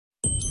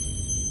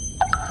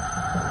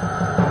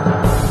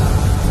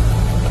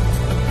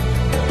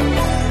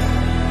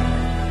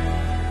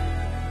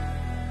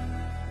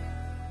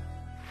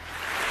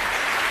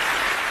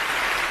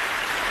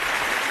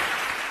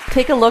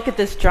Take a look at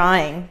this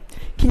drawing.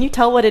 Can you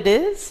tell what it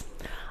is?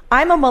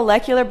 I'm a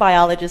molecular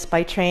biologist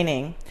by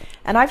training,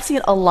 and I've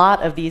seen a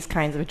lot of these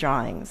kinds of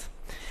drawings.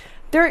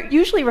 They're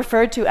usually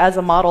referred to as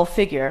a model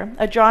figure,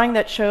 a drawing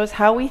that shows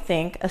how we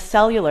think a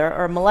cellular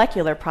or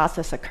molecular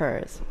process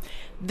occurs.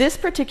 This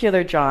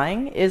particular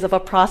drawing is of a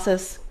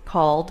process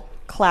called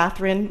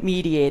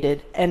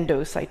clathrin-mediated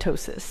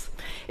endocytosis.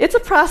 It's a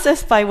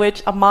process by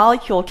which a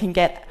molecule can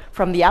get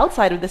from the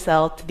outside of the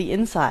cell to the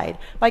inside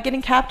by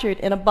getting captured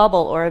in a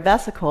bubble or a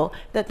vesicle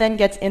that then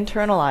gets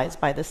internalized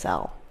by the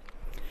cell.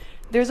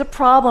 There's a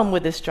problem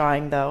with this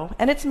drawing, though,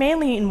 and it's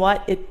mainly in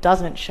what it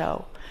doesn't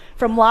show.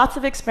 From lots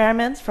of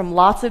experiments, from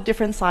lots of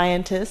different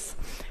scientists,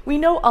 we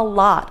know a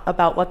lot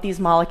about what these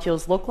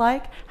molecules look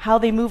like, how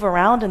they move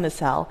around in the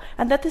cell,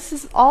 and that this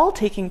is all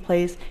taking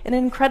place in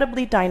an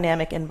incredibly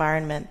dynamic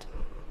environment.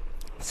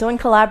 So in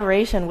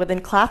collaboration with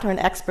clathrin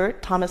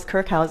expert Thomas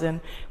Kirkhausen,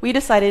 we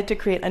decided to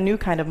create a new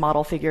kind of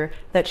model figure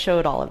that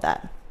showed all of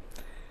that.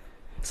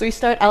 So we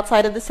start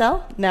outside of the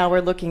cell, now we're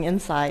looking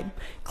inside.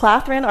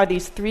 Clathrin are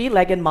these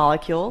three-legged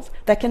molecules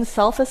that can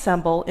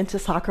self-assemble into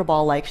soccer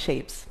ball-like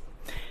shapes.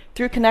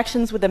 Through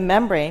connections with the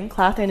membrane,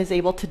 clathrin is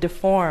able to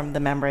deform the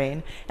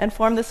membrane and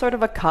form this sort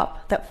of a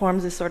cup that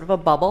forms this sort of a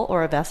bubble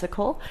or a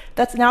vesicle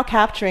that's now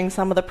capturing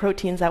some of the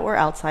proteins that were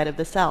outside of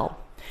the cell.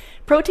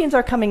 Proteins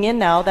are coming in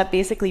now that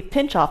basically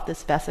pinch off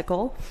this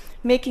vesicle,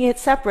 making it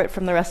separate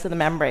from the rest of the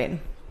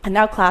membrane. And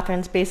now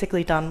clathrin's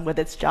basically done with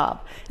its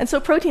job. And so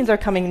proteins are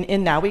coming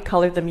in now, we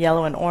colored them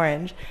yellow and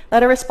orange,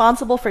 that are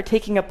responsible for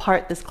taking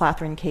apart this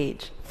clathrin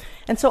cage.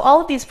 And so all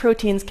of these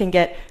proteins can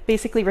get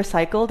basically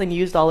recycled and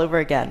used all over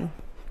again.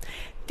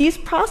 These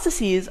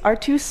processes are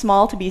too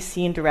small to be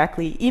seen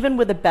directly, even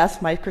with the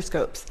best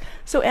microscopes.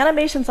 So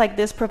animations like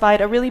this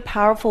provide a really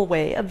powerful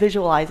way of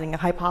visualizing a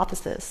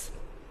hypothesis.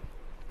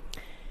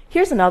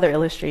 Here's another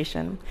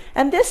illustration.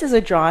 And this is a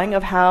drawing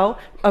of how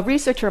a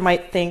researcher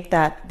might think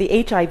that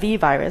the HIV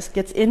virus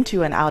gets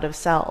into and out of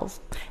cells.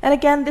 And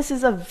again, this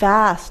is a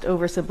vast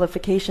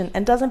oversimplification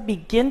and doesn't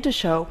begin to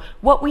show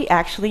what we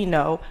actually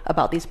know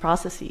about these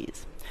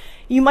processes.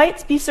 You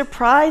might be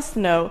surprised to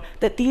know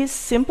that these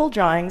simple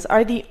drawings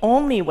are the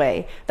only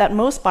way that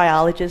most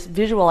biologists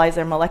visualize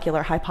their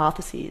molecular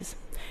hypotheses.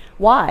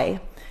 Why?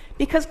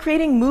 Because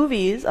creating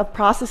movies of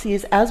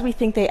processes as we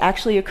think they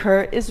actually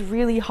occur is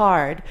really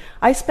hard.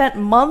 I spent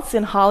months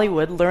in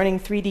Hollywood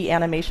learning 3D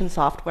animation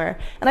software,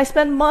 and I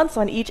spend months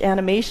on each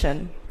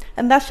animation.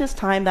 And that's just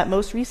time that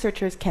most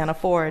researchers can't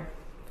afford.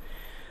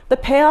 The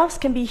payoffs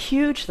can be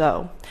huge,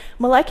 though.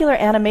 Molecular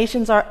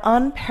animations are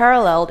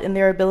unparalleled in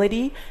their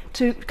ability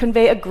to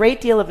convey a great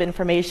deal of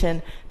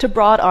information to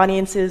broad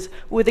audiences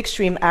with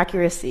extreme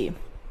accuracy.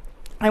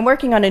 I'm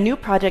working on a new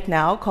project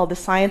now called The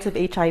Science of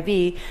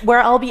HIV, where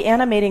I'll be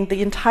animating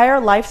the entire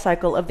life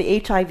cycle of the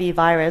HIV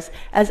virus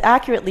as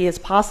accurately as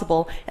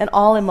possible and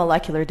all in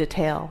molecular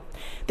detail.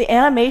 The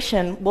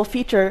animation will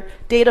feature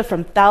data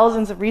from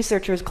thousands of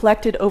researchers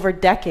collected over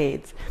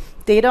decades,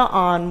 data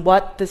on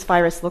what this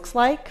virus looks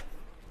like,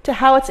 to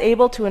how it's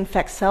able to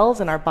infect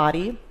cells in our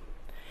body,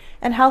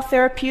 and how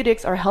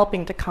therapeutics are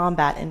helping to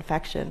combat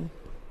infection.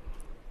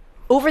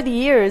 Over the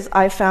years,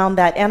 I've found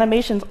that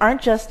animations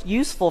aren't just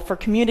useful for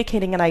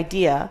communicating an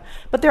idea,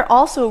 but they're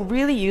also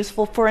really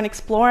useful for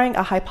exploring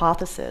a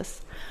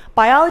hypothesis.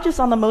 Biologists,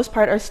 on the most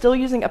part, are still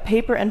using a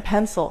paper and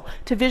pencil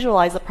to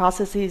visualize the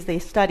processes they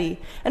study,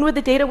 and with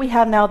the data we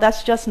have now,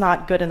 that's just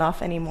not good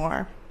enough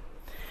anymore.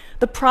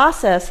 The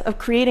process of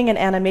creating an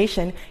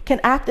animation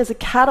can act as a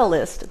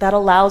catalyst that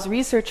allows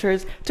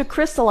researchers to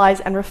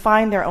crystallize and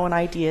refine their own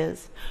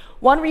ideas.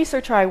 One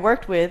researcher I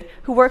worked with,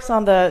 who works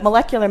on the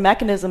molecular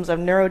mechanisms of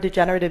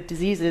neurodegenerative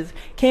diseases,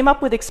 came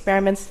up with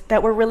experiments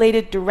that were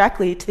related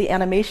directly to the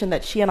animation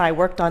that she and I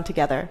worked on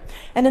together.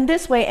 And in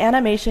this way,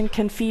 animation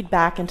can feed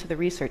back into the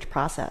research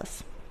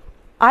process.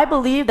 I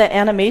believe that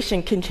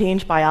animation can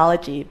change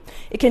biology.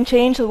 It can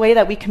change the way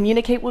that we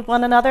communicate with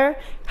one another,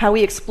 how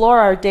we explore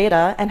our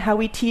data, and how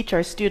we teach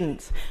our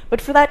students.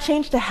 But for that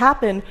change to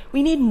happen,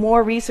 we need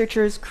more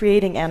researchers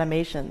creating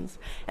animations.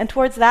 And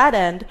towards that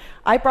end,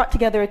 I brought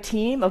together a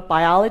team of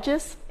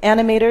biologists,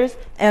 animators,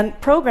 and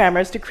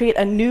programmers to create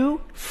a new,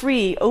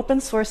 free,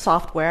 open source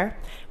software.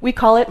 We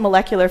call it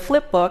Molecular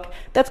Flipbook,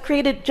 that's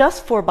created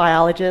just for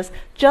biologists,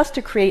 just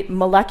to create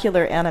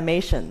molecular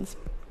animations.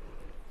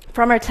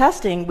 From our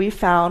testing, we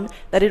found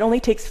that it only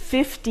takes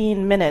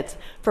 15 minutes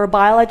for a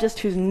biologist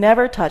who's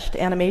never touched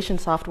animation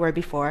software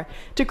before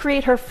to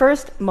create her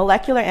first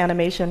molecular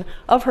animation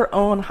of her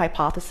own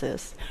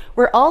hypothesis.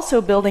 We're also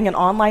building an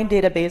online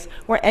database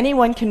where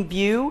anyone can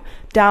view,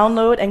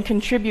 download, and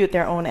contribute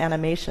their own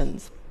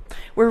animations.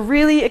 We're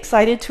really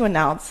excited to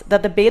announce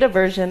that the beta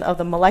version of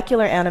the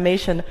Molecular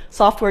Animation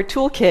Software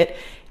Toolkit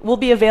will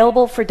be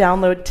available for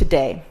download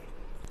today.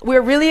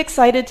 We're really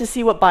excited to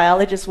see what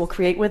biologists will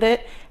create with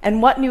it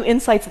and what new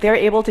insights they're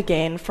able to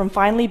gain from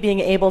finally being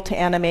able to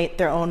animate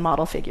their own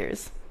model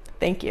figures.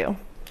 Thank you.